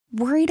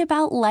Worried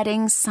about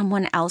letting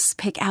someone else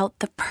pick out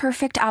the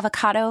perfect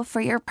avocado for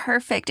your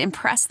perfect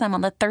impress them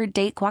on the third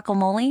date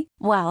guacamole?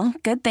 Well,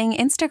 good thing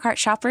Instacart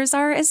shoppers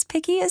are as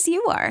picky as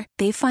you are.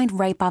 They find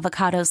ripe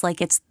avocados like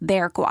it's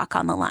their guac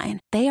on the line.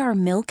 They are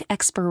milk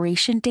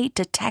expiration date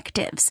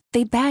detectives.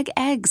 They bag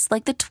eggs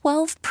like the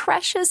 12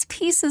 precious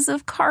pieces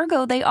of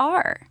cargo they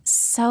are.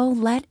 So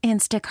let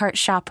Instacart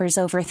shoppers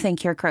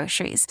overthink your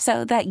groceries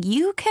so that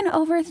you can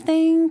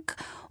overthink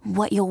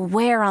what you'll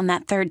wear on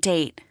that third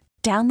date.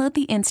 Download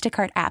the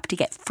Instacart app to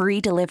get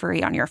free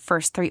delivery on your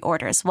first 3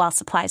 orders while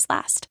supplies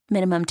last.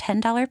 Minimum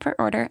 $10 per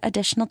order.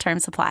 Additional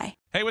terms apply.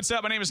 Hey, what's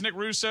up? My name is Nick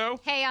Russo.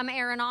 Hey, I'm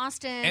Aaron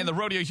Austin. And the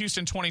Rodeo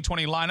Houston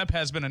 2020 lineup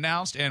has been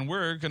announced, and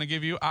we're going to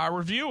give you our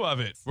review of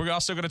it. We're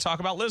also going to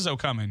talk about Lizzo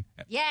coming.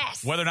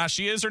 Yes. Whether or not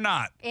she is or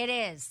not. It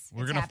is.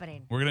 It's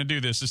happening. We're going to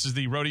do this. This is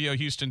the Rodeo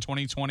Houston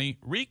 2020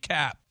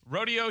 recap.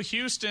 Rodeo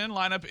Houston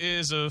lineup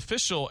is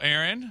official,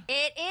 Aaron.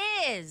 It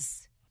is.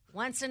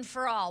 Once and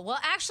for all. Well,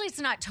 actually, it's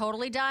not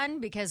totally done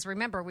because,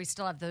 remember, we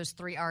still have those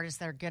 3 artists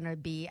that are going to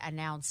be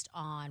announced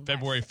on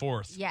February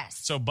 4th. Yes.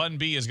 So Bun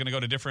B is going to go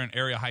to different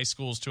area high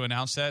schools to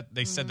announce that.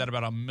 They said that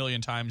about 1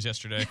 million times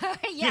yesterday.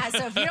 Yeah,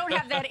 so if you don't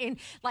have that in,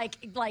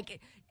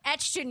 like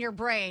etched in your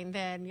brain,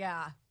 then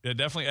yeah. Yeah,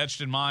 definitely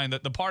etched in mine.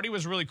 The party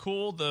was really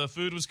cool. The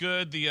food was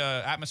good. The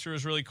atmosphere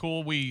was really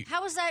cool.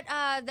 How was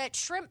that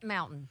shrimp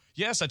mountain?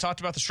 Yes, I talked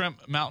about the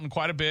shrimp mountain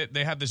quite a bit.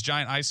 They had this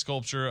giant ice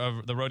sculpture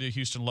of the Rodeo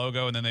Houston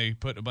logo, and then they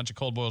put a bunch of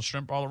cold boiled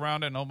shrimp all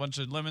around it and a whole bunch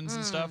of lemons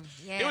and stuff.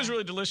 Yeah. It was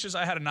really delicious.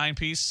 I had a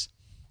 9-piece.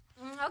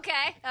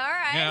 Okay, all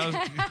right.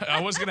 Yeah,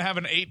 I was going to have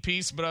an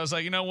 8-piece, but I was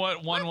like, you know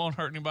what? One won't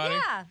hurt anybody.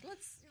 Yeah,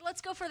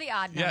 let's go for the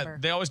odd number. Yeah,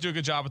 they always do a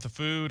good job with the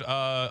food.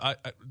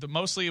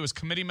 Mostly it was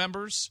committee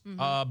members,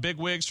 big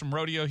wigs from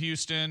Rodeo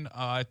Houston.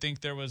 I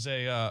think there was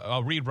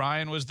Reed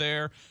Ryan was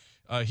there.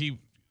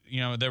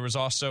 There was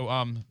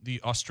also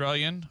the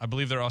Australian. I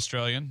believe they're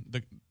Australian.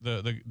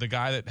 The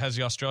guy that has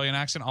the Australian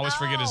accent. I always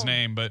forget his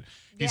name, but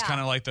he's kind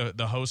of like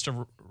the host of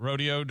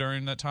rodeo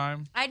during that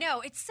time. I know.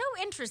 It's so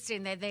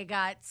interesting that they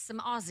got some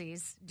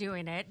Aussies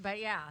doing it, but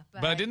yeah.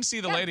 But I didn't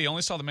see the lady. I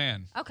only saw the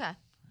man. Okay.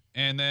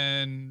 And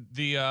then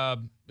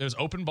there's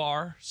open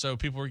bar, so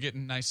people were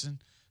getting nice and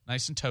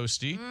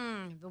toasty.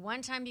 The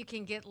one time you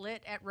can get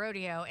lit at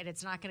rodeo, and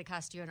it's not going to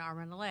cost you an arm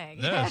and a leg.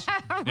 Yes.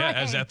 Right. Yeah,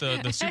 as at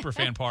the super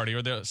fan party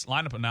or the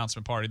lineup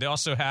announcement party. They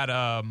also had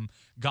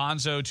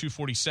Gonzo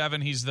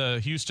 247. He's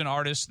the Houston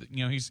artist.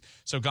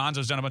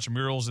 Gonzo's done a bunch of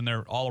murals, and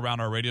they're all around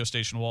our radio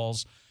station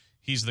walls.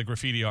 He's the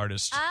graffiti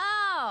artist.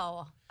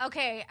 Oh,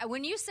 okay.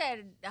 When you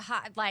said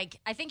hi,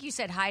 I think you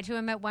said hi to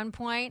him at one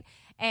point,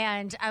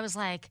 and I was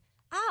like,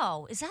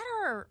 oh, is that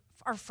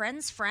our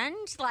friend's friend?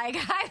 I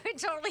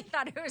totally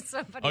thought it was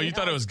somebody Oh, you else.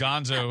 thought it was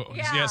Gonzo.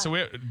 Yeah.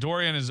 So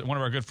Dorian is one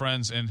of our good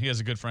friends, and he has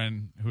a good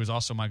friend who is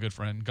also my good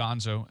friend,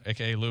 Gonzo,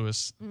 a.k.a.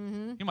 Lewis.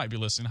 Mm-hmm. You might be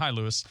listening. Hi,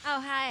 Lewis.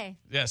 Oh, hi.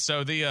 Yeah,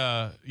 so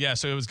so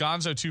it was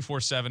Gonzo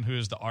 247 who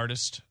is the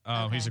artist.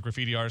 Okay. He's a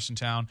graffiti artist in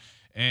town.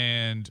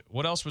 And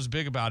what else was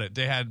big about it?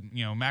 They had,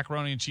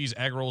 macaroni and cheese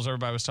egg rolls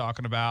everybody was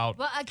talking about.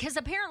 Well, because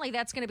apparently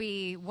that's going to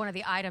be one of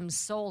the items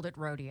sold at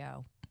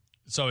rodeo.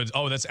 So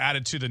that's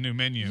added to the new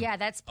menu. Yeah,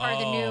 that's part of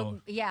the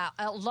new. Yeah,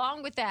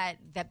 along with that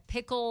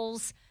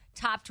pickles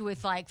topped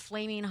with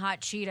flaming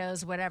hot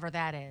Cheetos, whatever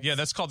that is. Yeah,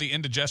 that's called the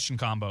indigestion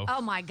combo.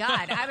 Oh my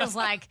God! I was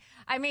like,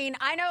 I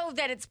know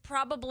that it's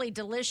probably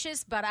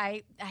delicious, but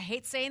I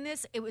hate saying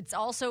this. It would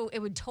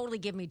totally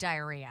give me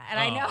diarrhea, and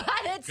I know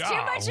that's too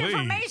much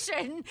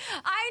information.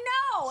 I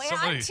know.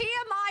 I'm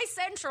TMI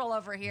Central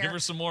over here. Give her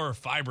some more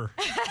fiber.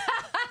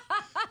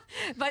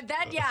 But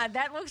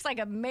that looks like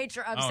a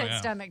major upset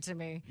stomach to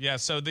me. Yeah,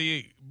 so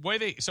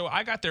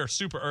I got there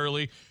super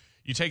early.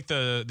 You take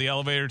the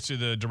elevator to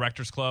the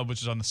Directors Club,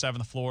 which is on the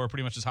 7th floor,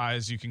 pretty much as high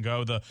as you can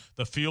go.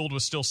 The field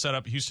was still set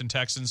up. Houston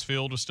Texans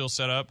field was still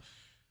set up.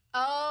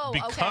 Oh,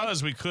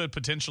 because we could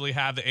potentially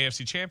have the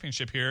AFC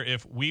Championship here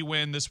if we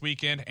win this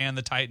weekend and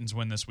the Titans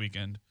win this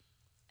weekend.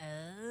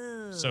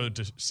 Oh. So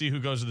to see who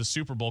goes to the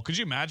Super Bowl. Could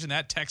you imagine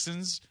that?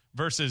 Texans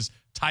versus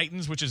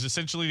Titans, which is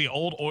essentially the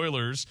old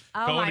Oilers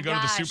going to go to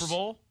the Super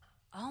Bowl?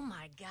 Oh,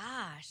 my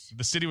gosh.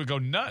 The city would go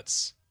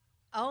nuts.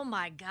 Oh,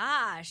 my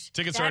gosh.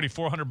 Tickets are already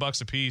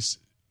 $400 a piece.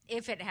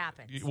 If it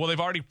happens. Well, they've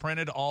already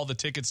printed all the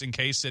tickets in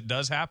case it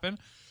does happen.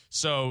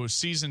 So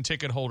season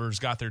ticket holders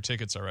got their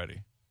tickets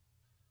already.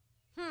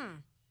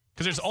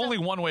 Because there's only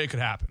one way it could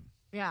happen.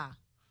 Yeah.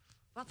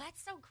 Well,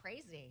 that's so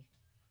crazy.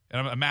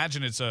 And I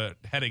imagine it's a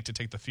headache to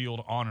take the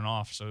field on and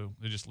off, so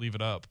they just leave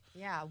it up.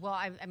 Yeah, well,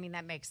 I mean,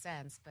 that makes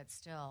sense, but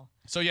still.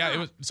 So,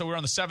 yeah, so we're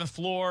on the 7th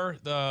floor.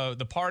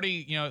 The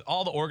party,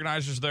 all the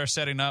organizers are there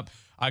setting up.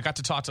 I got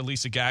to talk to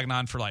Lisa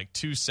Gagnon for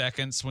 2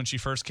 seconds when she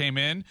first came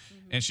in,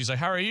 and she's like,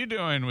 how are you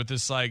doing, with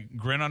this,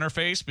 grin on her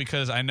face,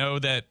 because I know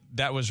that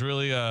was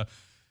really a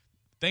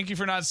thank you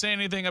for not saying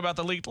anything about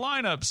the leaked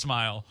lineup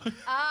smile.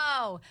 Oh,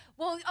 Oh,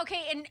 well,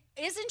 okay. And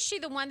isn't she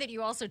the one that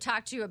you also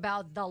talked to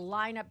about the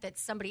lineup that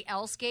somebody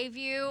else gave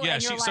you? Yeah,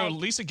 and so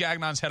Lisa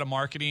Gagnon's head of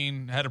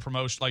marketing, head of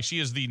promotion. Like, she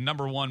is the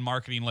 #1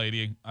 marketing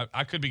lady.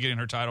 I could be getting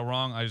her title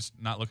wrong. I'm just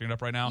not looking it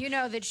up right now. You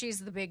know that she's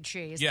the big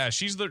cheese. Yeah,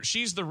 she's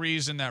the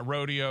reason that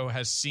rodeo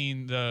has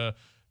seen the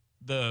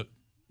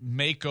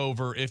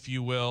makeover, if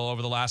you will,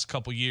 over the last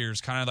couple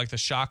years. Kind of like the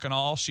shock and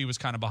all. She was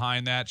kind of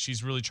behind that.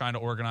 She's really trying to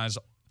organize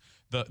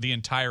the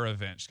entire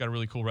event. She's got a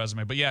really cool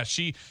resume. But yeah,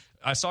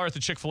 I saw her at the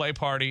Chick-fil-A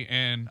party,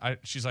 and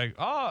she's like,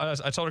 oh,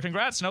 I told her,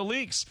 congrats, no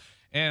leaks.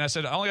 And I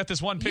said, I only got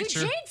this one picture.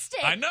 You jinxed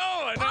it. I know.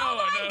 Oh,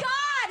 my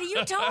God.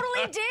 You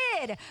totally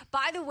did.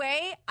 By the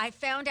way, I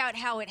found out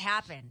how it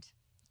happened.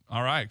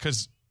 All right,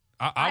 because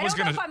I was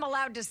going to... I don't know if I'm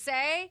allowed to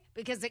say,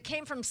 because it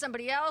came from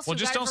somebody else. Well,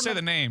 just don't say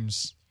the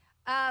names.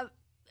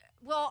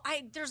 Well,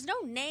 there's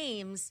no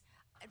names.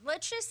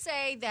 Let's just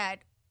say that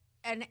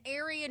an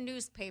area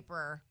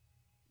newspaper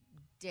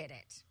did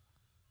it.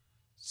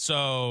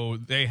 So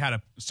they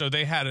had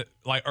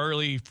like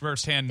early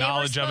firsthand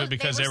knowledge of it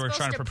because they were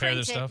trying to prepare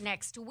this stuff.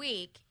 Next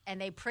week,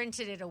 and they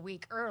printed it a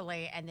week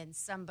early, and then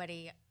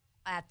somebody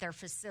at their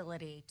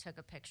facility took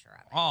a picture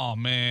of it. Oh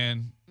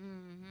man,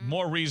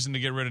 more reason to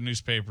get rid of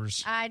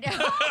newspapers. I know.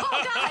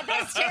 Oh God,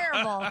 that's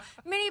terrible.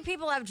 Many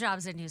people have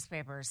jobs in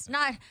newspapers.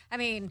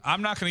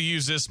 I'm not going to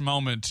use this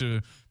moment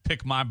to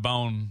pick my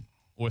bone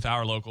with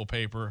our local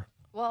paper.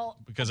 Well,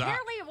 because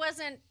apparently it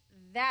wasn't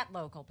that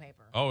local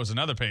paper. Oh, it was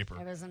another paper.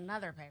 It was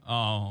another paper.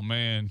 Oh,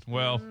 man.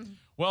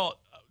 Well,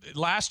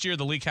 last year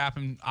the leak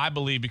happened, I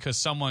believe, because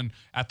someone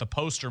at the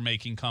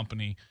poster-making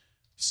company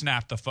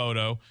snapped the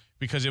photo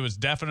because it was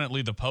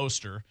definitely the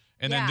poster.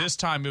 And then this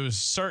time it was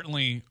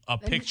certainly a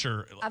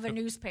picture. Of a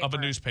newspaper. Of a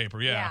newspaper,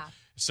 yeah.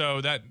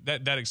 So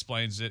that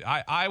explains it.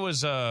 I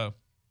was a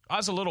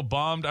little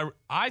bummed.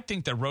 I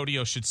think that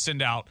rodeo should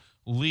send out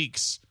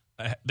leaks,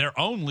 their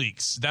own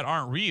leaks that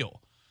aren't real.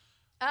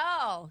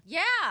 Oh,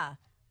 yeah.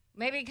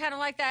 Maybe kind of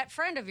like that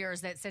friend of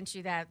yours that sent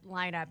you that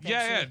lineup.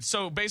 Yeah.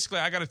 So basically,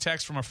 I got a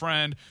text from a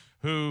friend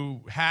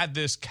who had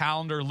this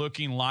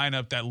calendar-looking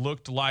lineup that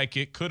looked like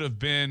it could have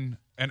been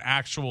an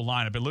actual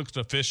lineup. It looked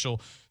official.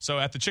 So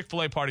at the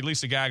Chick-fil-A party,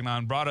 Lisa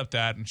Gagnon brought up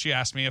that, and she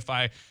asked me if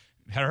I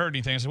had heard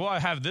anything. I said, well, I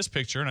have this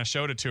picture, and I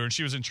showed it to her, and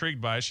she was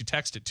intrigued by it. She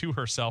texted it to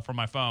herself from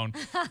my phone.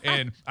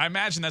 And I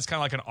imagine that's kind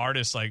of like an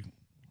artist, like,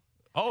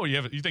 oh,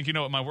 you think you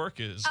know what my work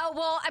is? Oh,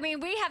 well,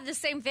 we have the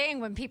same thing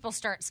when people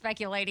start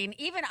speculating,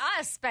 even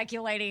us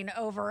speculating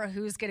over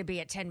who's going to be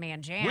at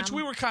 10-Man Jam. Which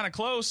we were kind of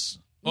close.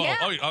 Yeah.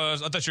 I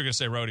thought you were going to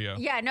say rodeo.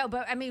 Yeah, no,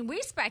 but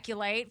we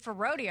speculate for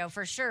rodeo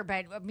for sure,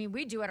 but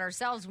we do it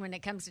ourselves when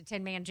it comes to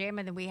 10-Man Jam,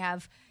 and then we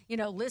have,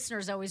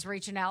 listeners always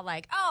reaching out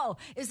like, oh,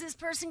 is this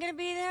person going to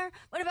be there?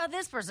 What about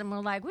this person? We're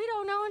like, we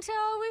don't know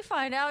until we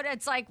find out.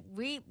 It's like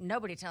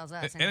nobody tells us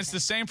anything. And it's the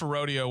same for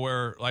rodeo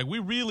where, like, we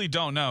really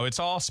don't know. It's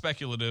all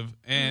speculative,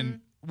 and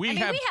we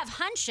have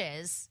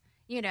hunches,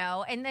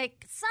 and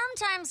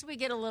sometimes we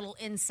get a little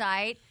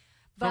insight.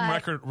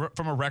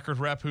 From a record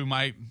rep who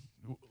might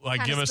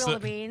like give us the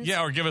beans.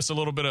 Yeah, or give us a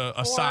little bit of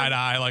a side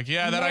eye, like,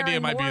 yeah, that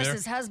idea might be there.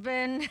 His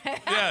husband.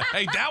 Yeah,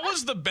 hey, that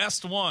was the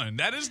best one.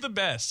 That is the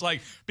best, like,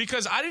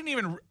 because I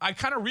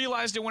kind of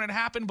realized it when it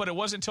happened, but it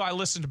wasn't until I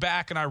listened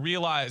back and I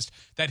realized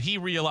that he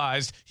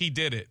realized he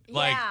did it.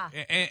 Like,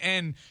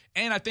 and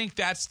I think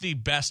that's the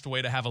best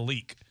way to have a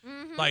leak.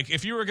 Like,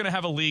 if you were going to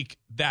have a leak,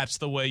 that's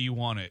the way you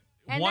want it.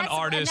 And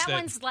that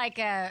one's like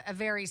a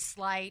very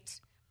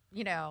slight,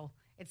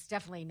 it's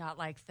definitely not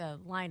like the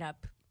lineup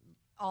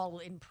all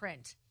in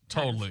print.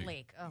 Totally.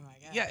 Leak. Oh my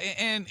God. Yeah,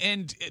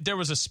 and there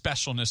was a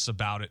specialness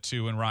about it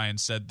too when Ryan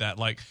said that.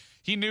 Like,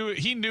 he knew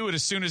it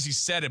as soon as he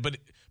said it, but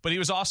he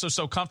was also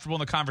so comfortable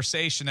in the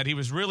conversation that he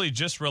was really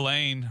just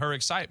relaying her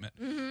excitement.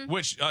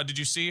 Which did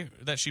you see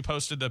that she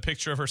posted the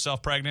picture of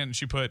herself pregnant, and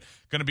she put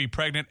 "gonna be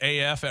pregnant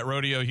AF at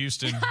Rodeo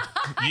Houston."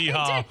 Yeehaw.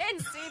 I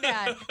didn't see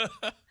that.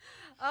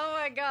 Oh,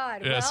 my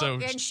God. Yeah,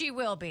 and she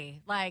will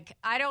be. Like,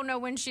 I don't know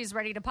when she's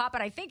ready to pop,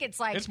 but I think it's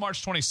like... It's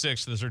March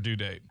 26th is her due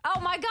date. Oh,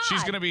 my God.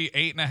 She's going to be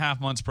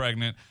 8.5 months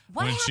pregnant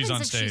when she's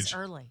on stage. What happens if she's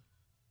early?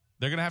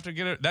 They're going to have to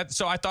get her...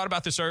 So I thought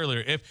about this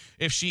earlier.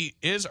 If she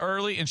is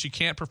early and she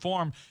can't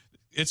perform,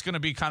 it's going to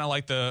be kind of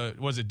like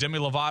Demi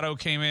Lovato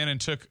came in and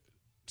took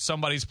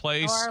somebody's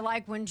place? Or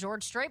like when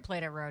George Strait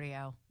played at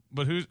rodeo.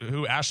 But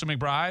who? Ashley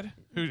McBryde?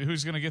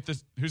 Who's going to get the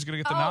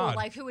nod? Oh,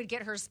 like who would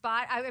get her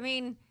spot? I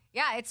mean...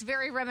 Yeah, it's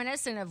very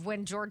reminiscent of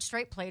when George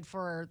Strait played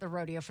for the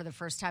rodeo for the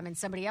first time and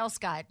somebody else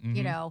got,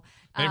 Hey,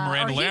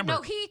 Miranda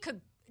Lambert.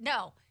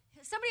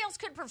 Somebody else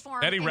could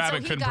perform. Eddie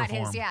Rabbitt couldn't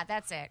perform. Yeah,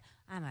 that's it.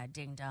 I'm a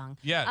ding-dong.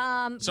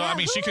 Yeah.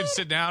 She could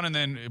sit down and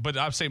then, but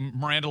I'd say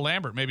Miranda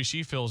Lambert, maybe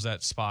she fills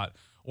that spot.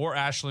 Or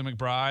Ashley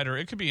McBryde, or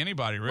it could be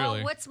anybody, really.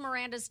 Well, what's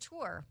Miranda's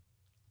tour?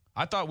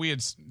 I thought we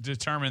had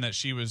determined that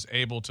she was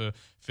able to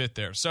fit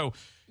there. So...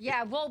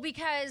 Yeah, well,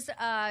 because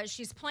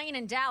she's playing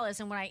in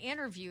Dallas, and when I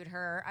interviewed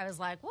her, I was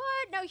like,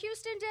 what? No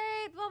Houston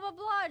date, blah, blah,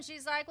 blah. And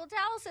she's like, well,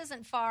 Dallas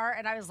isn't far.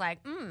 And I was like,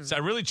 So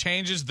that really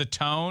changes the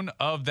tone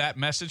of that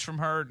message from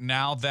her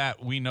now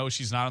that we know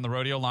she's not on the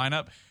rodeo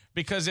lineup,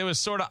 because it was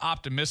sort of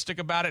optimistic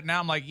about it. Now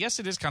I'm like, yes,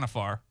 it is kind of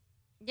far.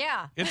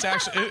 Yeah. It's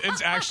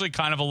actually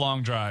kind of a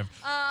long drive.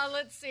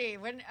 Let's see.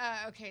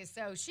 Okay,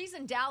 so she's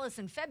in Dallas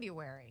in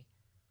February.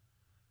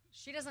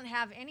 She doesn't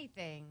have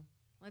anything.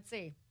 Let's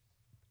see.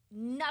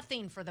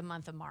 Nothing for the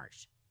month of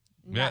March.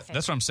 Nothing. Yeah,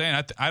 that's what I'm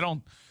saying. I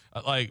don't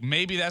like.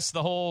 Maybe that's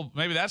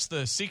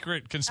the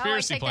secret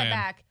conspiracy plan. I take that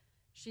back.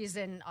 She's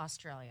in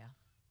Australia.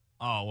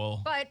 Oh,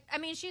 well. But, I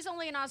mean, she's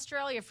only in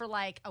Australia for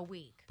like a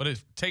week. But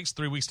it takes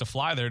 3 weeks to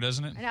fly there,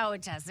 doesn't it? No,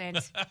 it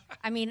doesn't.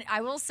 I mean,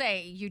 I will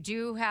say you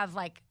do have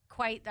like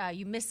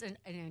you miss an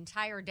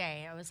entire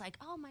day. I was like,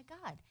 oh my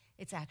God,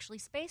 it's actually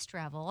space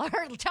travel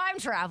or time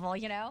travel,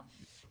 you know?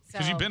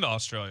 Because you've been to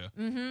Australia.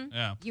 Mm-hmm.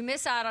 Yeah. You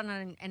miss out on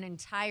an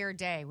entire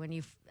day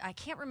I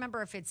can't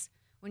remember if it's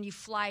when you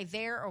fly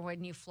there or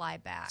when you fly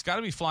back. It's got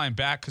to be flying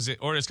back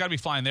or it's got to be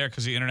flying there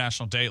because the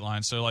international date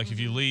line. So, like, if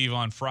you leave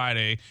on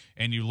Friday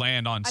and you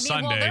land on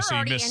Sunday, so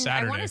you miss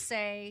Saturday. I want to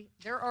say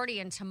they're already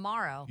in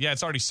tomorrow. Yeah,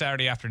 it's already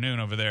Saturday afternoon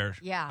over there.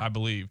 Yeah, I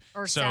believe.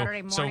 Or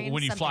Saturday morning. So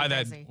when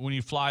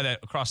you fly that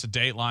across the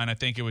date line, I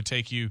think it would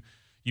take you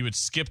would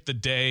skip the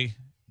day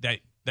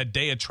that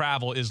day of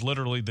travel is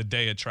literally the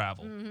day of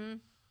travel. Mm-hmm.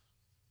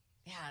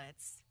 Yeah,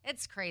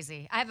 it's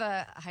crazy. I have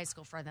a high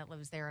school friend that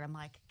lives there, and I'm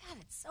like, God,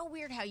 it's so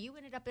weird how you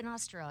ended up in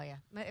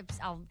Australia.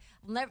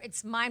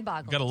 It's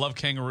mind-boggling. Got to love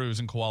kangaroos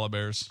and koala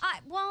bears.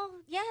 Well,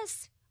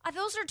 yes.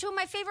 Those are two of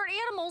my favorite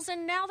animals,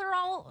 and now they're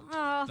all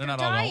they're not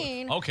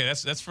dying. All okay,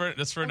 that's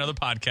for another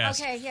podcast.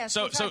 Okay, yes.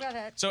 So we'll talk about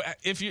that. So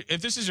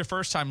if this is your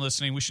first time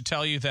listening, we should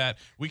tell you that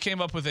we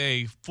came up with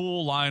a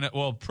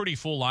pretty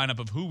full lineup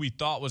of who we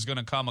thought was going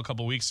to come a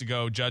couple weeks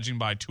ago, judging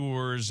by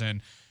tours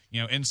and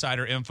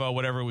insider info,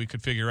 whatever we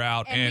could figure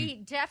out. And we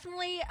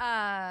definitely,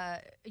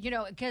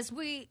 because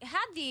we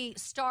had the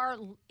star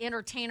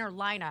entertainer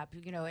lineup,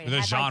 it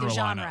had genre like the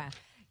genre. lineup.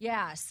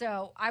 Yeah,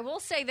 so I will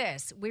say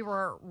this. We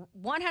were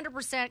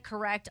 100%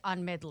 correct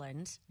on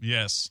Midland.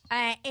 Yes.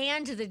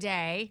 And the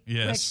day.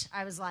 Yes. Which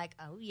I was like,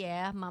 oh,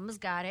 yeah, Mama's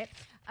got it.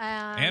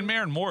 And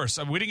Maren Morris.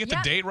 We didn't get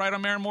the date right on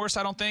Maren Morris,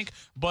 I don't think.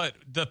 But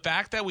the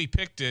fact that we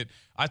picked it,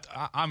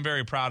 I'm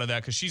very proud of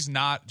that because she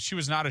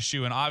was not a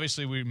shoe. And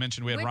obviously, we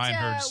mentioned we had Ryan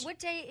Hurst. What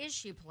day is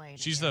she playing?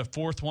 She's the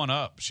fourth one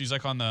up. She's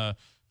like on the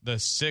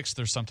 6th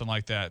or something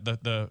like that.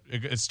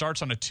 It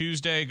starts on a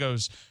Tuesday,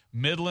 goes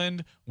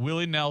Midland,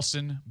 Willie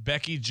Nelson,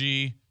 Becky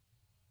G.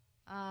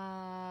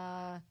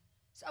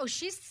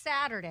 She's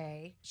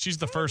Saturday. She's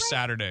the first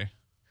Saturday.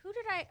 Who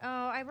did I?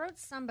 Oh, I wrote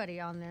somebody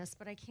on this,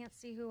 but I can't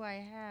see who I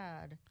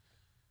had.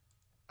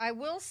 I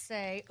will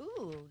say,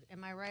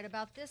 am I right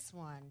about this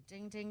one?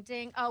 Ding, ding,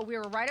 ding. Oh, we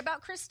were right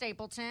about Chris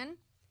Stapleton.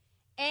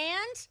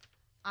 And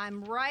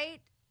I'm right.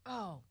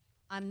 Oh,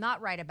 I'm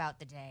not right about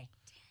the day.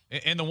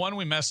 And the one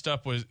we messed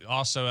up was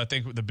also, I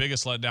think the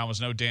biggest letdown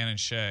was no Dan and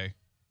Shay.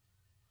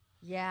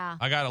 Yeah.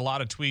 I got a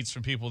lot of tweets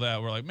from people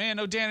that were like, man,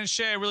 no Dan and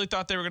Shay. I really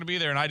thought they were going to be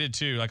there. And I did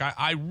too. Like,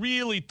 I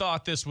really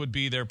thought this would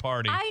be their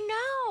party. I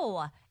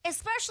know.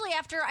 Especially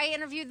after I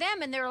interviewed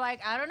them and they were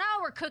like, I don't know,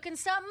 we're cooking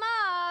something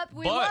up.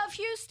 We love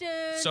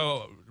Houston.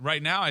 So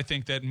right now I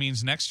think that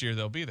means next year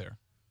they'll be there.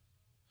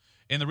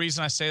 And the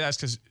reason I say that is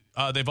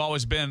because they've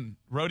always been,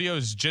 rodeo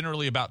is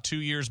generally about 2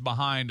 years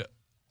behind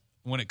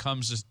when it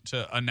comes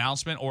to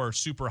announcement or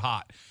super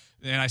hot.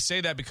 And I say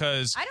that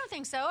because I don't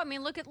think so. I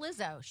mean, look at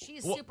Lizzo.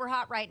 She's super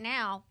hot right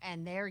now,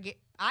 and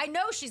I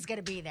know she's going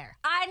to be there.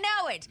 I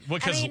know it.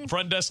 Because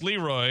Front Desk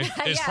Leroy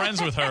is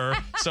friends with her,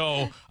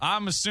 so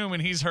I'm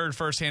assuming he's heard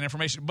firsthand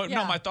information. But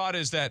no, my thought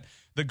is that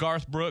the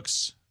Garth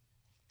Brooks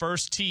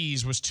first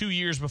tease was 2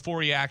 years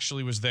before he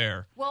actually was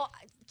there. Well,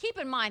 keep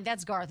in mind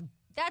that's Garth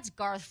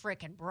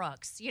frickin'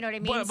 Brooks. You know what I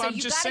mean? But so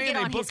you got to get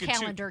on his it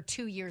calendar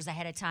 2 years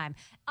ahead of time.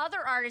 Other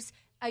artists,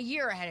 a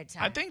year ahead of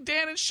time. I think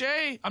Dan and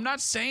Shay, I'm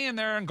not saying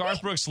they're on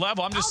Garth Brooks'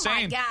 level. I'm just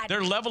saying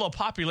their level of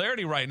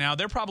popularity right now,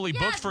 they're probably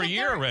booked for a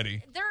year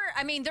already.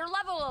 Their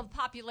level of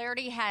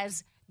popularity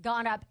has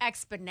gone up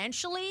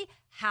exponentially.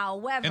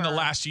 However, in the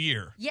last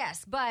year.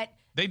 Yes, but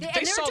they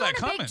saw that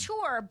coming. They're doing a big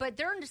tour, but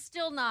they're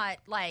still not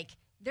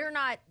they're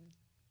not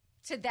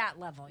to that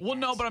level yet. Well,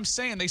 no, but I'm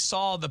saying they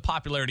saw the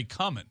popularity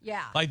coming.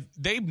 Yeah. Like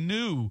they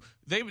knew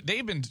they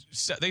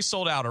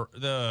sold out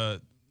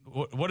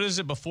what is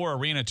it before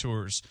arena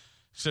tours?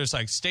 So there's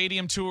like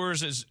stadium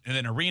tours and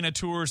then arena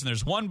tours, and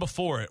there's one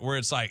before it where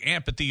it's like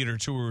amphitheater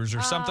tours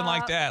or something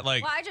like that.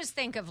 Like, well, I just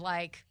think of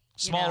like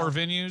smaller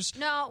venues.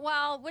 No,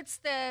 well,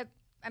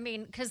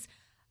 because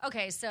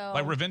so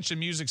like Ravencha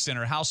Music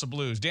Center, House of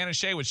Blues. Dan and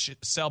Shay would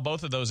sell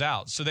both of those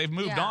out, so they've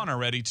moved on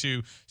already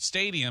to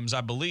stadiums,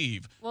 I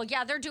believe. Well,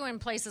 yeah, they're doing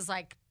places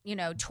like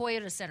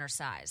Toyota Center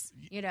size,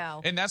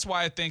 and that's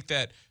why I think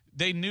that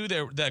they knew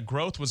that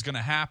growth was going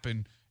to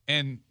happen,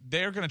 and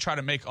they're going to try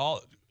to make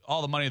all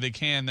the money they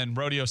can, then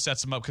rodeo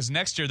sets them up because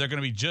next year they're going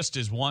to be just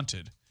as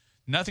wanted.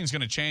 Nothing's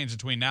going to change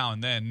between now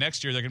and then.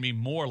 Next year they're going to be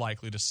more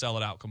likely to sell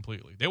it out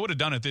completely. They would have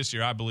done it this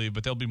year, I believe,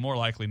 but they'll be more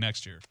likely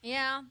next year.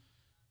 Yeah.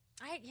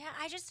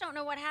 I just don't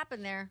know what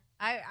happened there.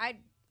 I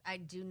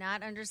do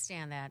not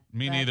understand that.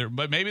 Me neither,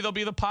 but maybe they'll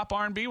be the pop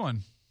R&B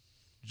one.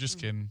 Just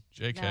kidding.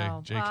 JK.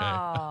 No.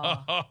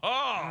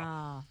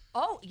 JK.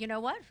 Oh, you know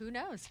what? Who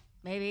knows?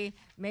 Maybe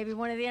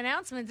one of the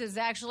announcements is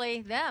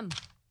actually them.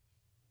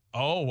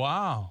 Oh,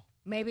 wow.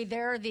 Maybe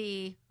they're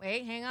the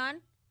wait. Hang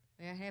on.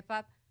 Hip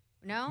hop.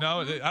 No,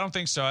 I don't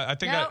think so. I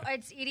think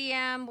it's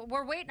EDM.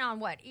 We're waiting on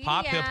what? EDM.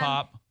 Pop,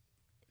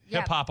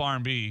 hip hop,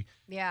 R&B,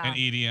 and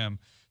EDM.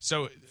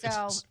 So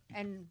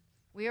and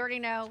we already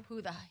know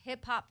who the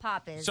hip hop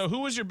pop is. So who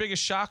was your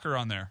biggest shocker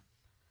on there,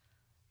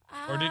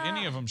 or did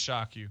any of them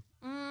shock you?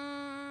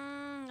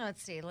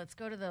 Let's see. Let's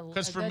go to the.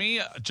 Because for me,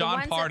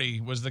 John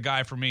Party was the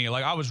guy for me.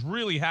 Like, I was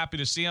really happy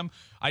to see him.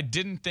 I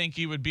didn't think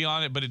he would be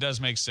on it, but it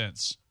does make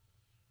sense.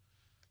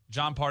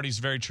 John Party's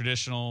very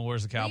traditional.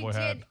 Wears the cowboy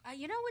hat.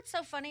 You know what's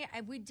so funny?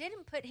 We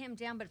didn't put him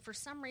down, but for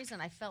some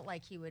reason, I felt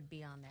like he would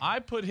be on there. I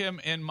put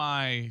him in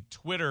my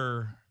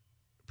Twitter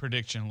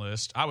prediction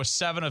list. I was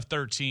 7 of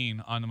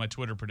 13 on my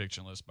Twitter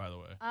prediction list, by the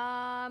way.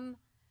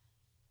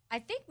 I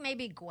think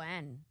maybe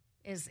Gwen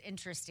is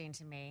interesting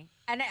to me,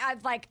 and I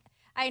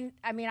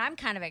mean, I'm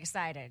kind of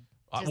excited.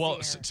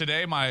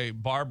 Today my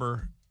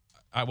barber,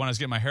 when I was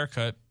getting my hair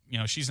cut,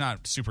 she's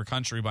not super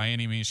country by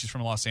any means. She's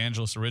from Los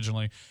Angeles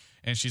originally.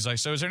 And she's like,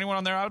 so is there anyone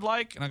on there I would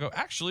like? And I go,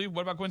 actually,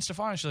 what about Gwen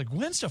Stefani? She's like,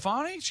 Gwen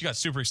Stefani? She got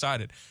super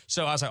excited.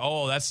 So I was like,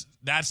 oh, that's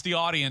the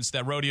audience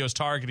that rodeo's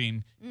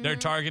targeting. Mm-hmm. They're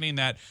targeting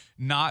that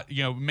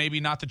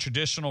maybe not the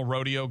traditional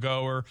rodeo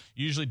goer,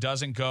 usually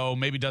doesn't go,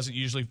 maybe doesn't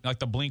usually, like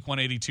the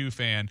Blink-182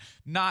 fan,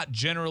 not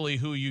generally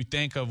who you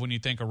think of when you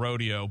think of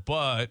rodeo,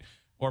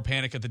 or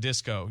Panic at the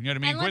Disco. You know what I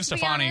mean? And Gwen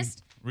Stefani.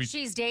 Honest,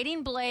 she's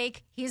dating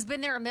Blake. He's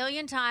been there a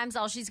million times.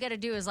 All she's got to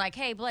do is like,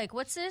 hey, Blake,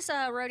 what's this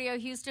Rodeo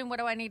Houston? What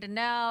do I need to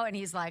know? And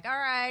he's like, all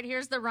right,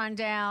 here's the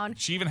rundown.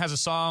 She even has a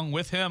song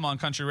with him on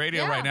country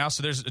radio right now,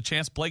 so there's a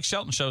chance Blake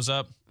Shelton shows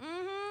up.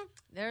 Mm-hmm.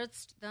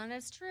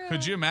 That's true.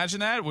 Could you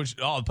imagine that?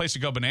 The place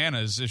would go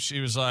bananas if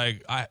she was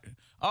like,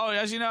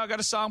 as you know, I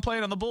got a song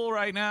playing on the Bull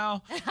right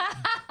now.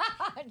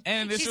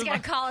 And she's going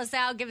to call us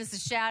out, give us a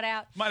shout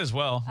out. Might as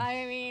well.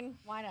 I mean,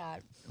 why not?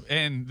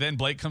 And then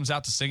Blake comes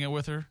out to sing it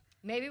with her.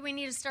 Maybe we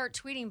need to start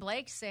tweeting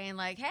Blake saying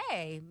like,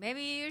 hey,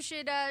 maybe you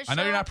should I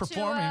know you're not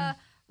performing. To,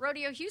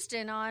 Rodeo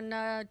Houston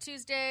on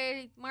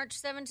Tuesday,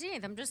 March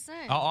 17th. I'm just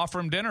saying. I'll offer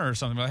him dinner or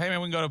something. Like, hey,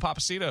 man, we can go to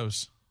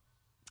Papacitos.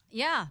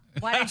 Yeah.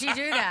 Why did you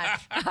do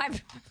that?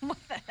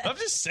 I'm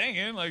just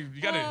saying, like,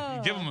 you got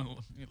to give him,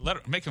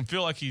 make him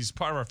feel like he's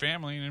part of our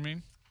family. You know what I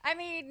mean? I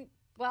mean,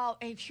 well,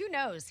 who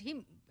knows?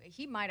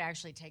 He might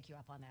actually take you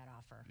up on that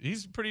offer.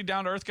 He's a pretty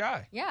down to earth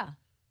guy. Yeah.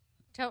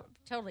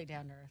 Totally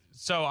down to earth.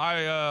 So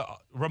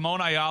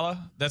Ramon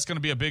Ayala, that's going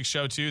to be a big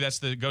show too. That's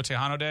the Go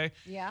Tejano Day.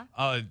 Yeah.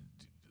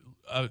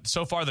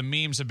 So far the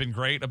memes have been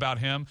great about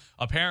him.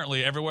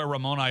 Apparently everywhere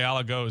Ramon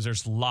Ayala goes,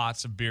 there's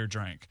lots of beer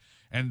drank.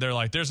 And they're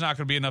like, there's not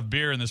going to be enough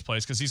beer in this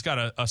place because he's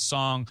got a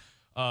song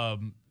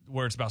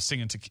where it's about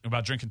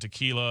about drinking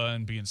tequila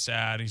and being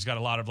sad. He's got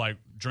a lot of like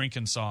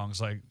drinking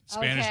songs, like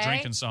Spanish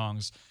drinking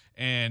songs.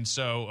 And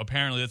so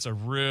apparently that's a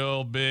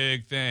real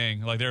big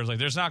thing. Like there's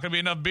not going to be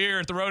enough beer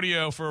at the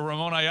rodeo for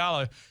Ramon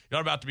Ayala. You're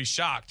about to be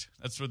shocked.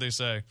 That's what they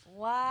say.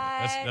 What?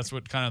 That's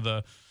what kind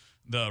of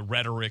the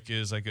rhetoric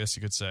is, I guess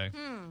you could say.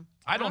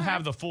 I don't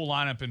have the full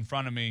lineup in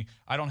front of me.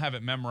 I don't have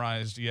it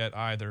memorized yet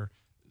either.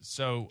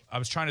 So I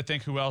was trying to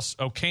think who else.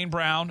 Oh, Kane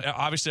Brown.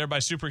 Obviously,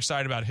 everybody's super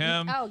excited about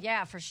him. Oh,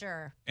 yeah, for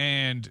sure.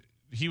 And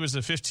he was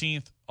the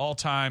 15th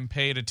all-time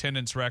paid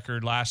attendance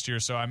record last year,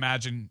 so I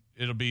imagine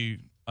it'll be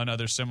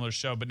another similar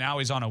show. But now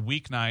he's on a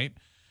weeknight.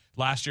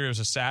 Last year it was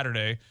a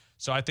Saturday,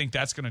 so I think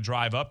that's going to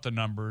drive up the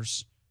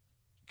numbers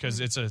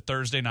because it's a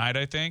Thursday night,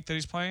 I think, that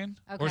he's playing.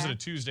 Okay. Or is it a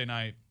Tuesday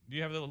night? Do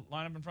you have the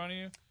lineup in front of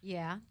you?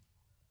 Yeah.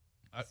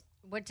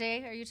 What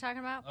day are you talking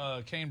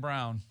about? Kane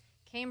Brown.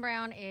 Kane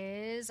Brown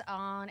is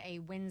on a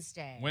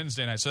Wednesday.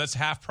 Wednesday night. So that's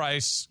half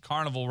price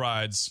carnival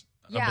rides,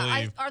 I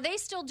believe. Are they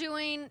still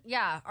doing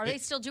they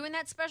still doing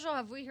that special?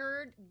 Have we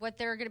heard what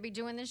they're going to be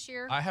doing this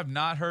year? I have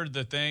not heard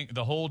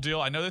the whole deal.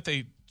 I know that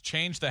they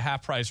changed the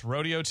half price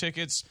rodeo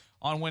tickets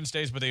on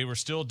Wednesdays, but they were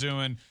still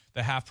doing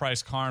the half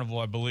price carnival,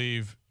 I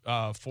believe,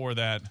 for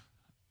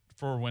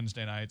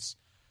Wednesday nights.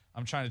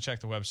 I'm trying to check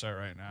the website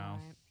right now.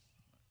 Right.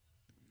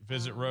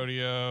 Visit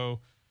rodeo.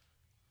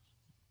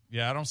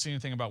 Yeah, I don't see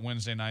anything about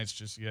Wednesday nights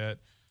just yet.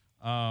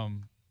 I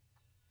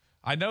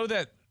know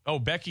that,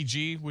 Becky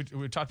G, we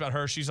talked about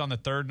her. She's on the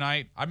third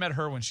night. I met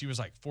her when she was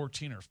like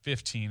 14 or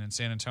 15 in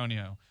San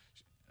Antonio.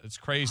 It's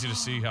crazy to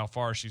see how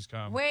far she's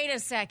come. Wait a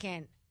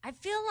second. I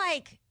feel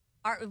like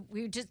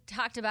we just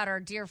talked about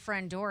our dear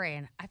friend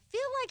Dorian. I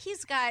feel like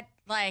he's got,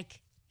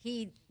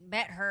 he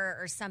met her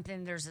or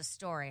something. There's a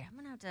story. I'm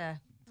going to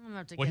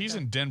have to Well, he's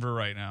in Denver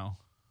right now.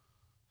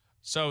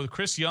 So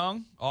Chris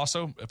Young,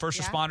 also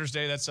First Responders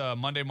Day. That's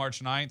Monday,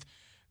 March 9th.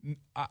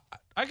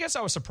 I guess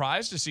I was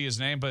surprised to see his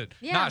name, but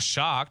not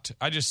shocked.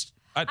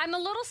 I'm a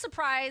little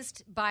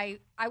surprised I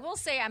will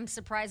say I'm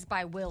surprised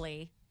by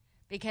Willie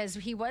because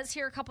he was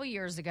here a couple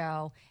years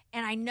ago,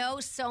 and I know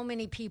so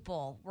many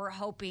people were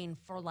hoping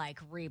for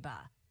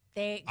Reba.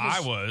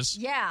 I was.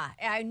 Yeah,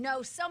 I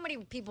know so many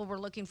people were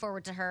looking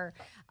forward to her.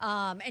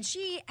 And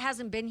she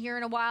hasn't been here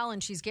in a while,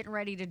 and she's getting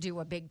ready to do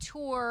a big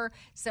tour.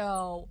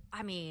 So,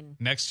 I mean.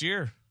 Next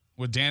year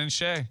with Dan and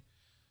Shay.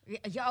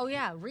 Oh,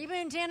 yeah. Reba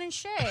and Dan and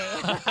Shay.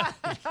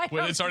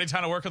 Well, it's already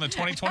time to work on the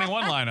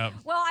 2021 lineup.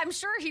 Well, I'm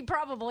sure he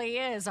probably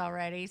is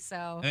already. So.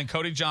 And then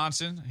Cody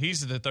Johnson.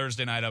 He's the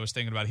Thursday night I was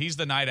thinking about. He's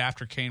the night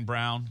after Kane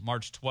Brown,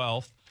 March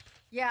 12th.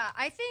 Yeah,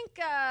 I think.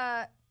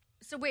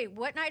 So wait,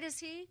 what night is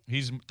he?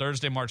 He's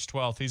Thursday, March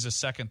 12th. He's a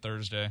second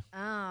Thursday.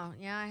 Oh,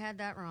 yeah, I had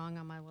that wrong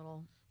on my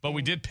little. But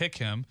we did pick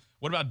him.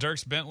 What about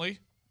Dierks Bentley?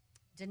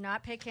 Did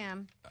not pick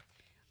him.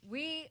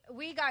 We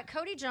got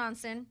Cody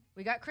Johnson,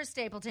 we got Chris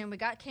Stapleton, we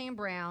got Kane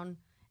Brown,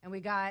 and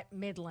we got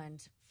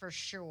Midland for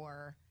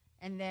sure.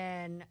 And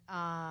then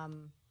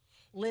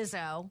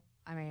Lizzo.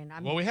 I mean,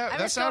 I'm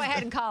just go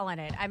ahead and calling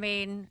it. I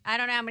mean, I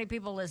don't know how many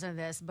people listen to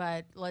this,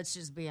 but let's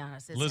just be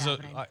honest. It's Lizzo,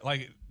 happening.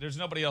 like, there's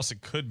nobody else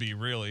it could be,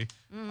 really.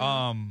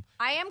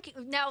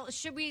 Mm-hmm. Now,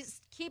 should we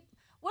keep,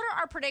 what are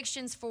our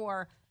predictions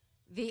for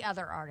the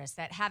other artists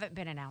that haven't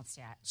been announced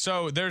yet?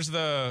 So there's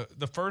the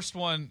first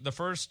one, the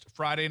first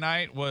Friday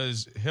night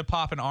was hip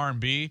hop and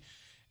R&B.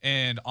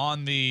 And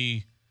on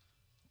the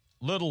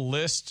little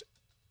list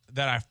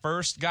that I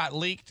first got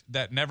leaked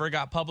that never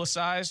got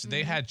publicized,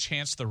 they had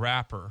Chance the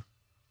Rapper.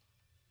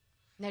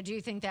 Now, do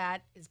you think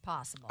that is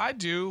possible? I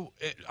do.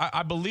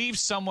 I believe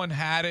someone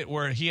had it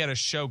where he had a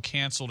show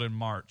canceled in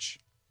March.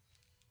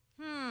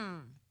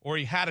 Or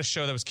he had a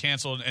show that was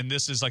canceled, and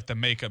this is like the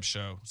makeup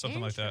show, something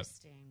like that.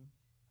 Interesting.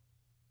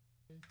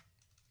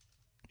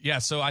 Yeah,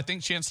 so I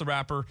think Chance the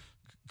Rapper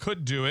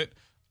could do it.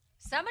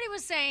 Somebody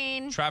was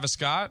saying Travis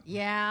Scott?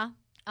 Yeah.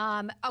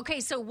 Okay,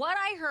 so what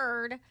I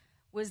heard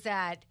was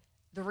that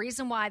the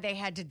reason why they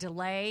had to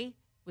delay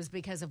was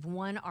because of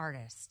one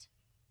artist.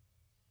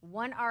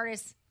 One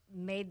artist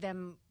made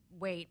them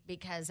wait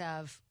because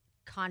of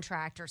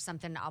contract or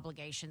something,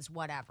 obligations,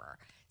 whatever.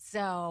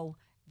 So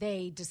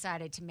they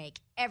decided to make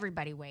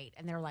everybody wait,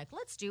 and they're like,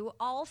 let's do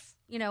all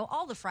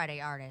the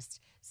Friday artists.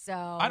 So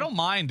I don't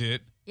mind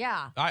it.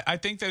 Yeah. I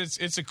think that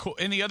it's a cool.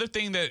 And the other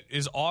thing that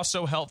is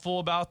also helpful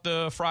about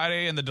the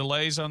Friday and the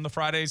delays on the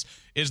Fridays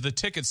is the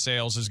ticket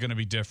sales is going to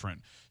be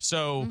different.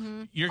 So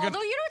you're going to.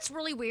 Although, it's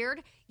really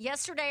weird.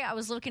 Yesterday, I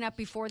was looking up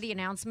before the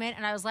announcement,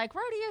 and I was like,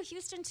 Rodeo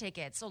Houston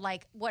tickets. So,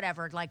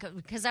 whatever.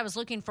 Because I was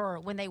looking for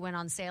when they went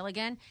on sale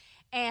again.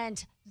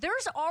 And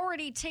there's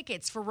already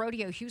tickets for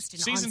Rodeo Houston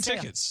season on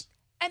sale. Tickets.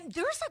 And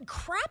there's a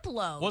crap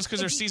load. Well, it's because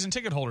they're season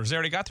ticket holders. They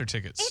already got their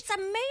tickets. It's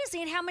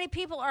amazing how many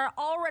people are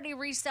already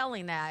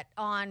reselling that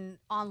online.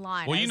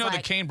 Well,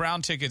 the Kane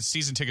Brown tickets,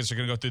 season tickets are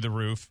going to go through the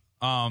roof.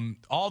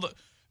 All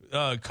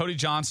the Cody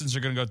Johnsons are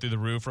going to go through the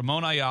roof.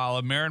 Ramon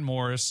Ayala, Maren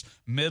Morris,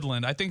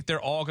 Midland. I think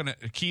they're all going to.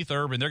 Keith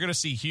Urban. They're going to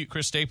see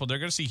Chris Stapleton. They're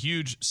going to see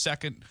huge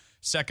second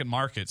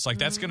markets.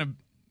 That's going to,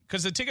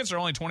 because the tickets are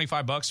only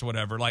 $25 or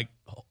whatever, like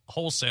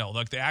wholesale,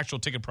 like the actual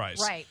ticket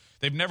price. Right.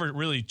 They've never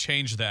really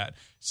changed that.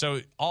 So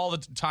all the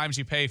times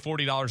you pay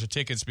 $40 a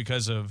tickets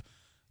because of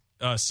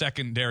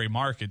secondary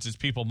markets, it's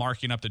people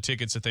marking up the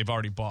tickets that they've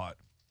already bought.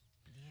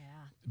 Yeah.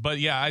 But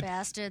yeah,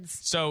 bastards.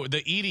 So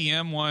the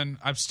EDM one,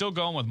 I'm still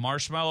going with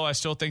Marshmello. I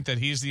still think that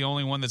he's the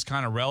only one that's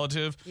kind of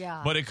relative.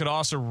 Yeah. But it could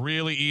also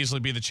really easily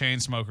be the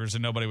Chainsmokers,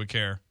 and nobody would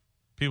care.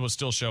 People would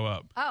still show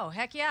up. Oh,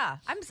 heck yeah.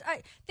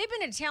 They've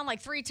been in town like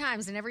 3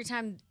 times, and every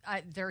time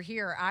they're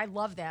here, I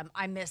love them.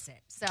 I miss it.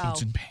 So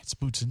boots and pants,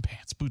 boots and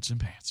pants, boots and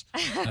pants.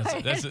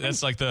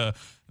 That's like the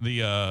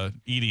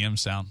EDM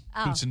sound.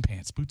 Oh. Boots and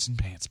pants, boots and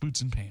pants,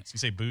 boots and pants. You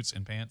say boots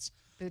and pants?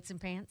 Boots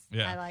and pants?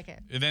 Yeah. I like it.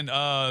 And then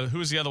who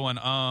was the other one?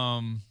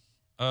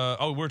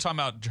 We're talking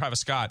about Travis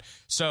Scott.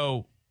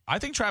 So I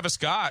think Travis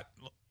Scott,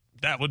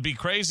 that would be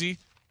crazy.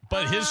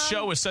 But his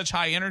show is such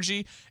high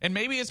energy, and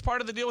maybe it's part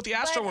of the deal with the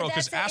Astroworld,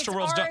 because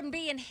Astroworld's done.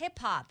 R&B and hip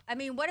hop. I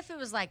mean, what if it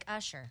was like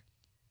Usher?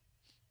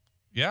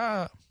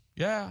 Yeah.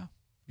 I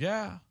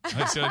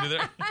see what I did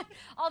there.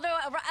 Although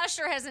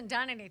Usher hasn't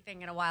done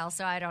anything in a while,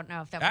 so I don't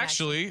know if that would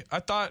actually. I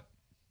thought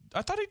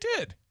he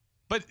did,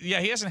 but yeah,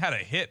 he hasn't had a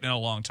hit in a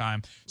long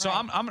time. So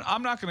right.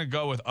 I'm not going to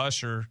go with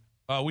Usher.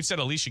 We said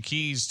Alicia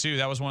Keys too.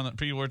 That was one that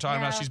people were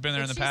talking about. She's been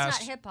there in the past.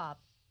 She's not hip hop.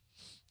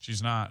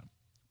 She's not.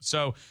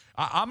 So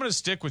I'm going to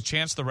stick with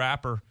Chance the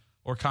Rapper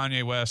or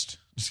Kanye West.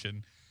 Just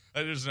kidding.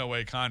 There's no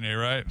way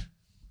Kanye, right?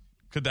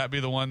 Could that be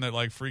the one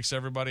that freaks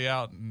everybody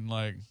out and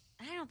I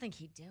don't think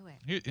he'd do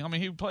it.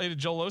 He played at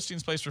Joel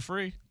Osteen's place for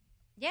free.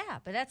 Yeah,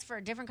 but that's for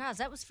a different cause.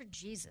 That was for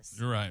Jesus.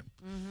 You're right.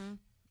 Mm-hmm.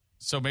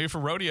 So maybe for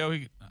rodeo,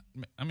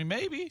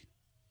 maybe.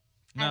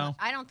 No,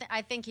 I don't think.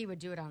 I think he would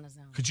do it on his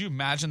own. Could you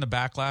imagine the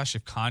backlash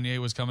if Kanye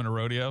was coming to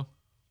rodeo?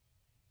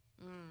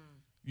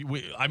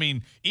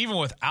 Even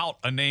without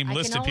a name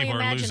listed, people are losing it. I can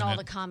only imagine all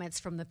the comments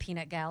from the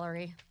peanut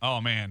gallery. Oh,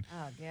 man.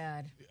 Oh,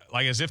 God.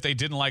 Like as if they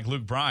didn't like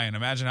Luke Bryan.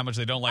 Imagine how much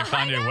they don't like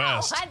Kanye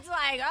West. It's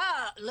like,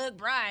 Luke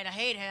Bryan, I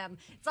hate him.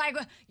 It's like,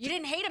 you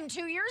didn't hate him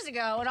 2 years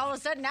ago, and all of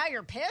a sudden now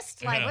you're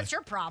pissed? Like, what's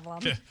your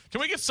problem? Can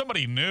we get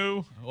somebody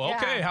new? Well,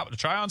 okay,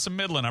 try on some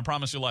Midland. I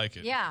promise you'll like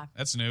it. Yeah.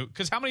 That's new.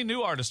 Because how many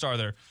new artists are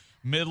there?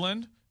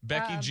 Midland,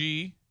 Becky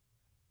G,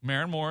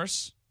 Maren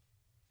Morris.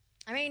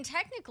 I mean,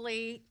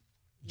 technically,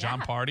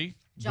 John Party,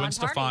 Gwen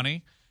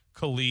Stefani,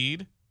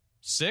 Khalid,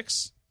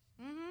 6.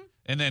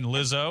 And then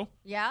Lizzo.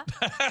 Yeah.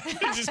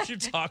 Just keep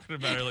talking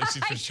about her like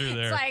she's for sure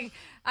there. It's like,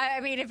 I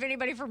mean, if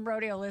anybody from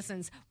Rodeo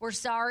listens, we're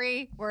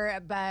sorry.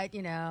 But,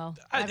 you know.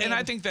 And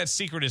I think that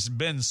secret has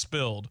been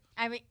spilled.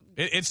 I mean.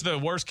 It's the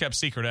worst kept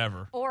secret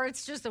ever. Or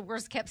it's just the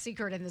worst kept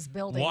secret in this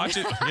building. Watch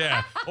it.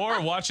 Yeah. Or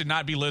watch it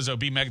not be Lizzo,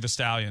 be Meg Thee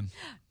Stallion.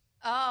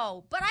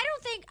 Oh, but I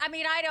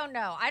don't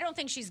know. I don't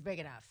think she's big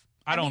enough.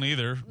 I don't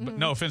either. But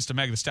no offense to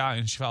Meg Thee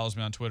Stallion. She follows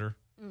me on Twitter.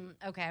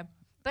 Okay.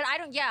 But I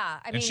don't, I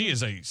mean. And she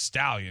is a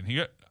stallion.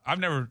 I've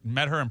never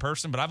met her in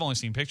person, but I've only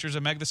seen pictures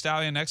of Meg Thee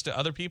Stallion next to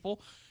other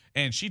people.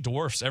 And she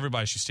dwarfs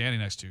everybody she's standing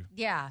next to.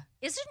 Yeah.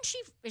 Is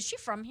she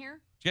from here?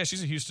 Yeah,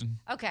 she's a Houston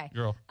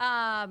girl.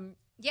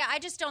 Yeah, I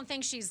just don't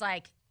think she's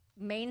like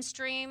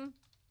mainstream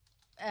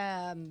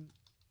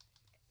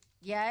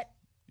yet.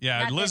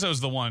 Yeah,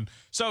 Lizzo's the one.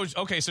 So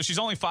she's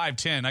only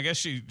 5'10". I guess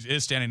she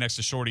is standing next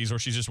to shorties, or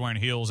she's just wearing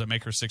heels that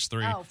make her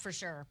 6'3". Oh, for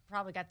sure.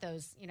 Probably got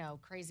those,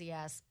 crazy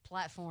ass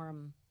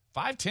platform.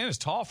 5'10" is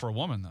tall for a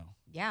woman, though.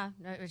 Yeah,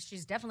 no,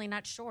 she's definitely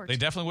not short. They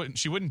definitely wouldn't.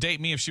 She wouldn't date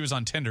me if she was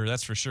on Tinder.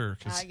 That's for sure.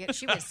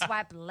 She would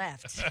swipe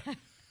left.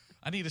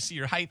 I need to see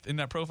your height in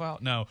that profile.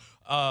 No.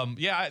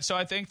 So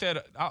I think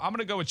that I'm going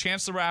to go with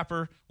Chance the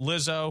Rapper,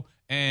 Lizzo,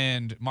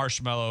 and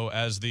Marshmello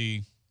as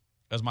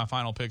my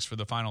final picks for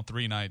the final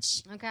 3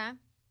 nights. Okay.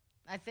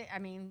 I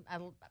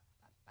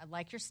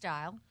like your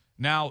style.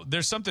 Now,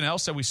 there's something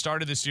else that we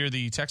started this year,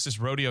 the Texas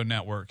Rodeo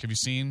Network. Have you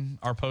seen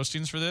our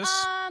postings for this?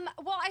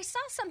 Well, I saw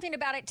something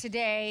about it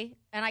today,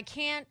 and I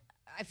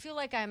feel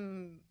like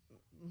I'm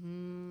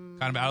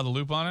kind of out of the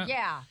loop on it?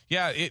 Yeah.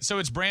 Yeah, so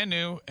it's brand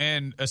new,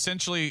 and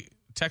essentially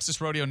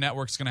Texas Rodeo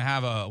Network's going to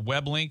have a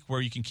web link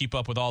where you can keep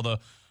up with all the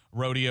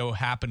rodeo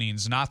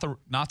happenings, not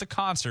the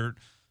concert,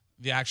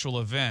 the actual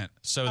event.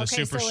 So the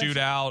super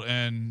shootout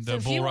and the bull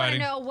riding. So if you want to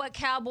know what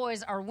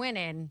cowboys are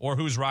winning. Or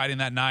who's riding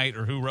that night,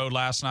 or who rode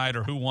last night,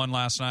 or who won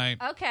last night.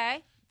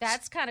 Okay.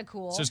 That's kind of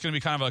cool. So it's going to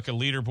be kind of like a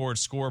leaderboard,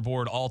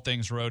 scoreboard, all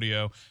things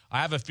rodeo.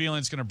 I have a feeling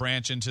it's going to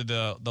branch into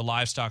the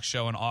livestock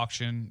show and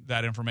auction,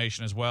 that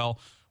information as well.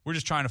 We're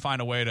just trying to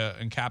find a way to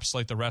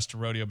encapsulate the rest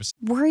of rodeo.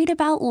 Worried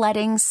about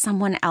letting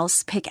someone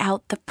else pick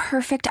out the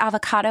perfect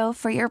avocado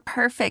for your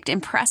perfect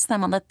impress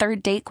them on the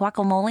third date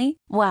guacamole?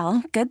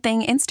 Well, good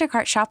thing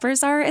Instacart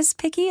shoppers are as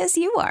picky as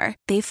you are.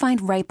 They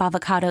find ripe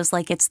avocados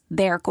like it's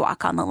their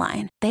guac on the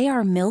line. They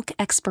are milk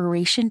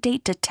expiration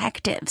date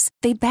detectives.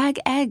 They bag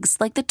eggs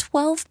like the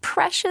 12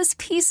 precious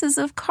pieces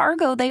of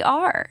cargo they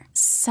are.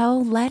 So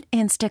let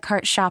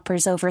Instacart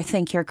shoppers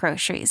overthink your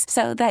groceries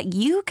so that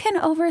you can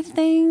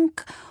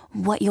overthink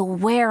what you'll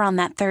wear on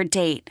that third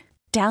date.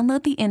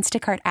 Download the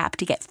Instacart app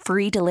to get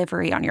free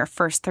delivery on your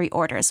first 3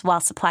 orders while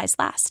supplies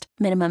last.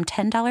 Minimum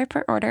 $10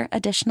 per order.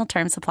 Additional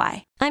terms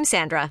apply. I'm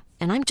Sandra,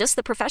 and I'm just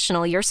the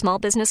professional your small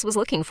business was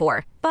looking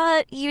for.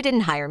 But you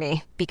didn't hire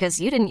me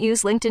because you didn't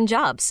use LinkedIn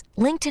Jobs.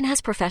 LinkedIn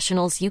has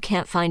professionals you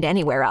can't find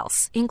anywhere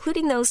else,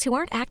 including those who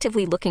aren't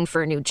actively looking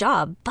for a new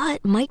job,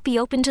 but might be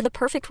open to the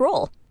perfect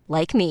role,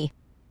 like me.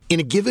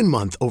 In a given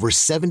month, over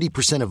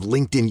 70% of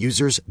LinkedIn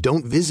users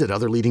don't visit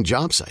other leading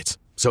job sites.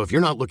 So if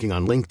you're not looking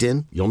on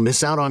LinkedIn, you'll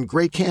miss out on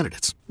great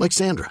candidates like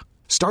Sandra.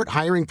 Start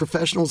hiring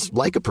professionals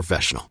like a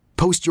professional.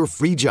 Post your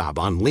free job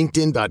on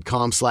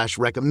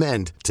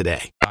linkedin.com/recommend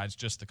today. It's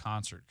just the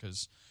concert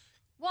because.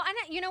 Well, and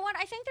you know what?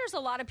 I think there's a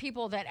lot of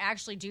people that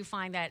actually do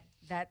find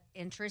that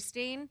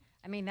interesting.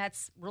 I mean,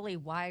 that's really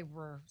why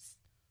we're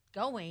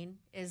going,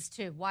 is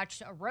to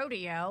watch a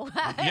rodeo.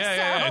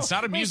 Yeah. It's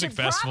not a music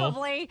festival.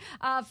 Probably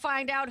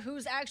find out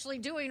who's actually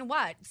doing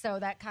what. So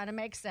that kind of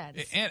makes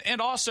sense.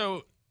 And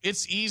also,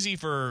 it's easy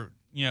for,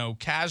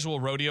 casual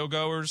rodeo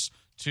goers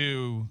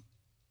to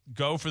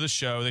go for the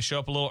show. They show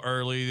up a little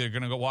early. They're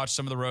going to go watch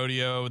some of the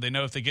rodeo. They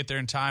know if they get there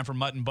in time for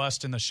Mutton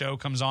Bust and the show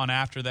comes on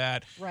after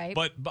that. Right.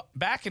 But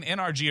back in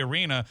NRG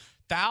Arena,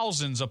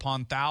 thousands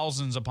upon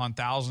thousands upon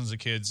thousands of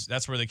kids,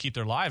 that's where they keep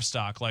their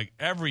livestock. Like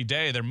every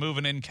day they're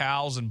moving in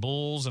cows and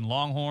bulls and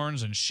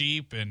longhorns and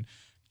sheep and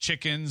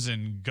chickens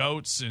and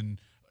goats and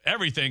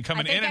everything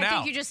coming in and out. I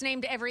think you just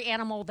named every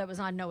animal that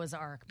was on Noah's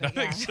Ark. I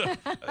think so.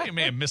 I think you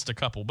may have missed a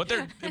couple, but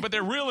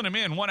they're reeling them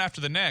in one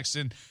after the next,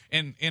 and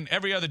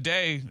every other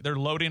day they're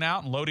loading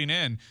out and loading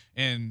in.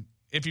 And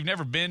if you've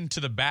never been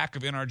to the back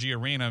of NRG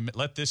Arena,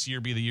 let this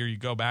year be the year you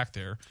go back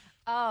there.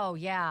 Oh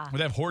yeah,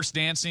 they have horse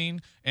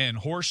dancing and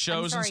horse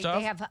shows and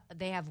stuff.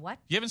 They have what?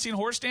 You haven't seen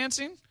horse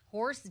dancing?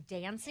 Horse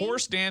dancing?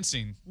 Horse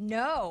dancing.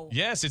 No.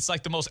 Yes, it's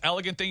like the most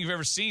elegant thing you've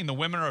ever seen. The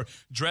women are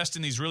dressed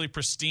in these really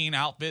pristine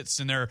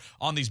outfits, and they're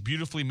on these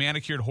beautifully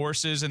manicured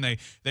horses, and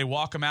they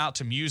walk them out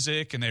to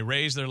music, and they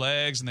raise their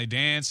legs, and they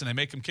dance, and they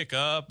make them kick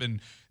up. And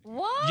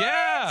what?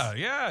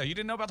 Yeah. You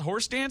didn't know about the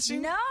horse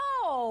dancing? No.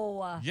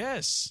 No.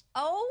 Yes.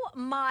 Oh,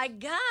 my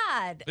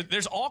God.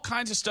 There's all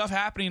kinds of stuff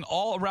happening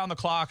all around the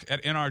clock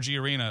at NRG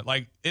Arena.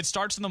 Like, it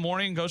starts in the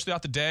morning, goes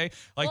throughout the day.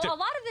 Like, well, a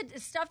lot of the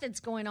stuff that's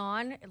going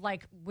on,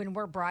 like when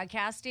we're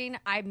broadcasting,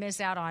 I miss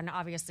out on,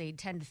 obviously,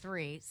 10 to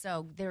 3.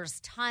 So there's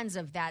tons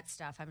of that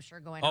stuff, I'm sure,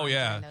 going on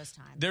during those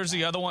times. There's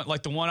the other one,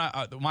 like the one,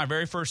 my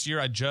very first year,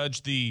 I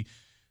judged the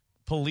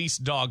police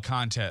dog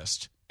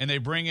contest. And they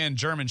bring in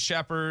German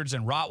Shepherds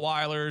and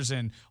Rottweilers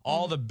and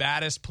all the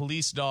baddest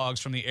police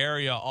dogs from the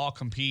area all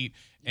compete.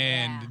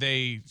 And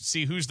they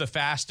see who's the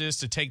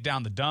fastest to take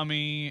down the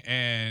dummy.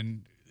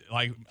 And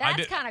like,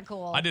 that's kind of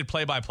cool. I did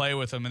play-by-play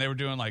with them, and they were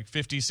doing like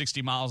 50,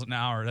 60 miles an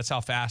hour. That's how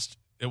fast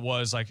it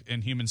was, like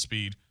in human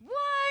speed.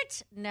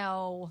 What?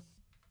 No.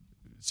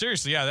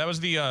 Seriously, yeah, that was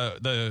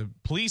the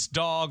police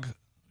dog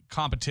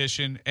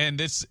competition,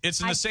 and it's in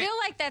the same. I feel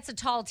like that's a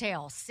tall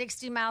tale.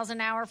 60 miles an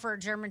hour for a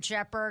German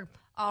Shepherd.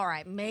 All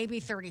right, maybe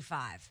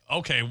 35.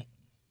 Okay,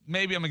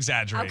 maybe I'm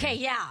exaggerating. Okay,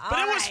 yeah, but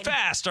it was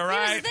fast. All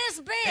right, it was this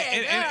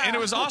big, and it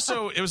was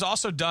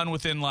also done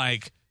within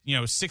like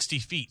 60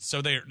 feet.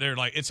 So they're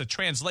like, it's a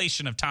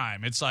translation of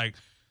time. It's like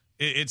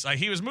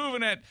he was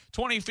moving at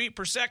 20 feet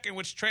per second,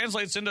 which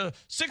translates into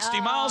 60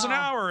 miles an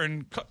hour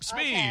in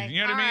speed. Okay.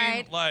 You know what I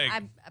mean? Right.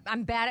 Like,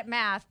 I'm bad at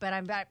math, but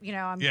I'm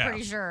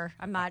pretty sure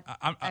I'm not.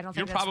 I don't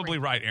think you're probably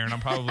right, Aaron. I'm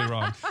probably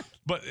wrong.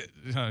 But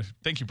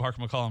thank you,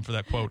 Parker McCollum, for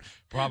that quote.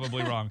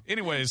 Probably wrong.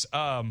 Anyways,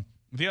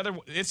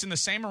 it's in the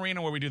same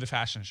arena where we do the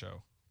fashion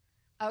show.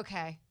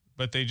 Okay.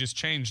 But they just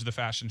changed the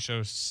fashion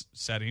show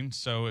setting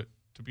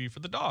to be for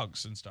the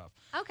dogs and stuff.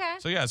 Okay.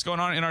 So yeah, it's going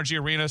on in NRG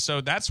Arena. So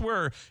that's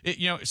where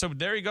so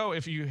there you go.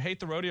 If you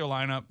hate the rodeo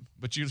lineup,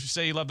 but you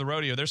say you love the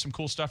rodeo, there's some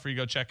cool stuff for you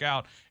to go check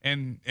out,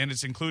 and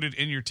it's included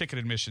in your ticket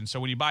admission. So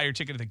when you buy your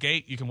ticket at the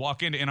gate, you can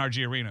walk into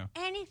NRG Arena.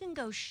 And you can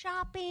go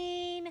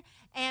shopping,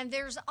 and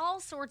there's all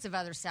sorts of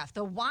other stuff.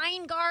 The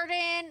Wine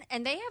Garden,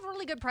 and they have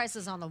really good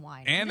prices on the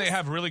wine. And they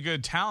have really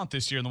good talent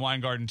this year in the Wine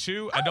Garden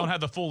too. I don't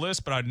have the full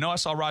list, but I know I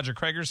saw Roger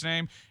Krager's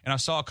name, and I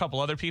saw a couple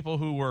other people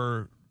who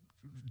were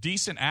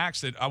decent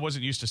acts that I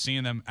wasn't used to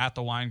seeing them at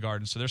the Wine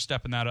Garden, so they're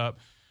stepping that up.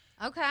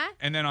 Okay.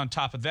 And then on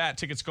top of that,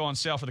 tickets go on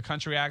sale for the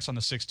country acts on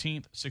the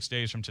 16th, 6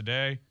 days from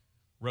today.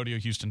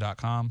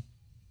 RodeoHouston.com.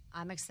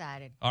 I'm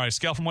excited. All right,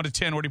 scale from 1 to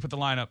 10, where do you put the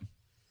lineup?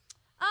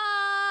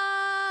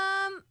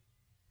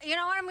 You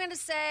know what I'm going to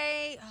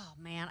say? Oh,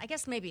 man, I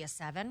guess maybe a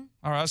 7.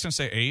 All right, I was going to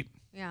say 8.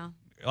 Yeah.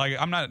 Like,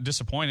 I'm not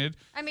disappointed.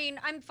 I mean,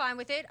 I'm fine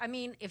with it. I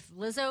mean, if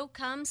Lizzo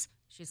comes,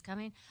 she's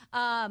coming,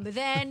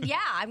 then, yeah,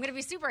 I'm going to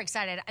be super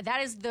excited.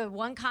 That is the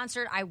one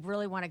concert I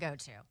really want to go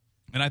to.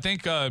 And I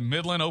think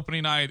Midland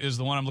opening night is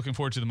the one I'm looking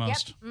forward to the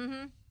most.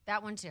 Yep,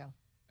 that one too.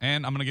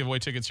 And I'm going to give away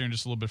tickets here in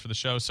just a little bit for the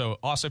show. So,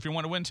 also, if you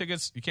want to win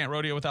tickets, you can't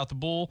rodeo without the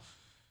bull.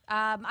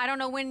 I don't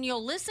know when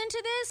you'll listen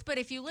to this, but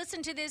if you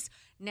listen to this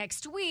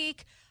next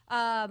week,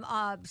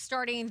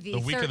 starting the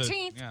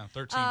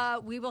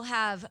 13th, we will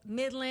have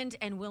Midland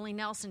and Willie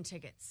Nelson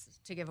tickets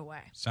to give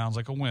away. Sounds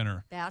like a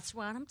winner. That's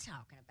what I'm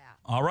talking about.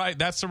 All right,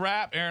 that's a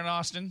wrap. Aaron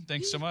Austin,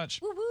 thanks so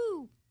much.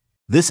 Woo-woo.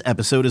 This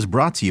episode is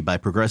brought to you by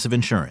Progressive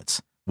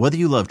Insurance. Whether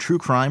you love true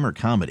crime or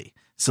comedy,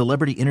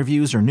 celebrity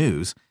interviews or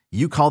news,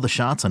 you call the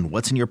shots on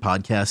what's in your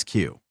podcast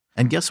queue.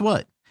 And guess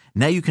what?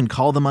 Now you can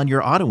call them on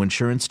your auto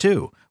insurance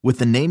too with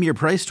the Name Your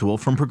Price tool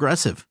from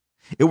Progressive.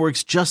 It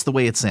works just the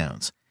way it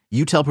sounds.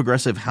 You tell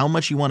Progressive how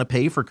much you want to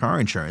pay for car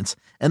insurance,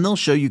 and they'll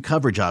show you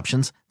coverage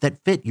options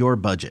that fit your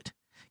budget.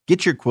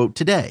 Get your quote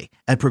today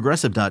at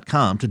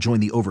Progressive.com to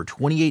join the over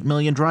 28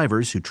 million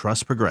drivers who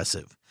trust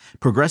Progressive.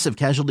 Progressive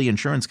Casualty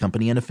Insurance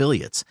Company and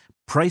Affiliates.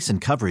 Price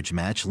and coverage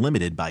match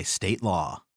limited by state law.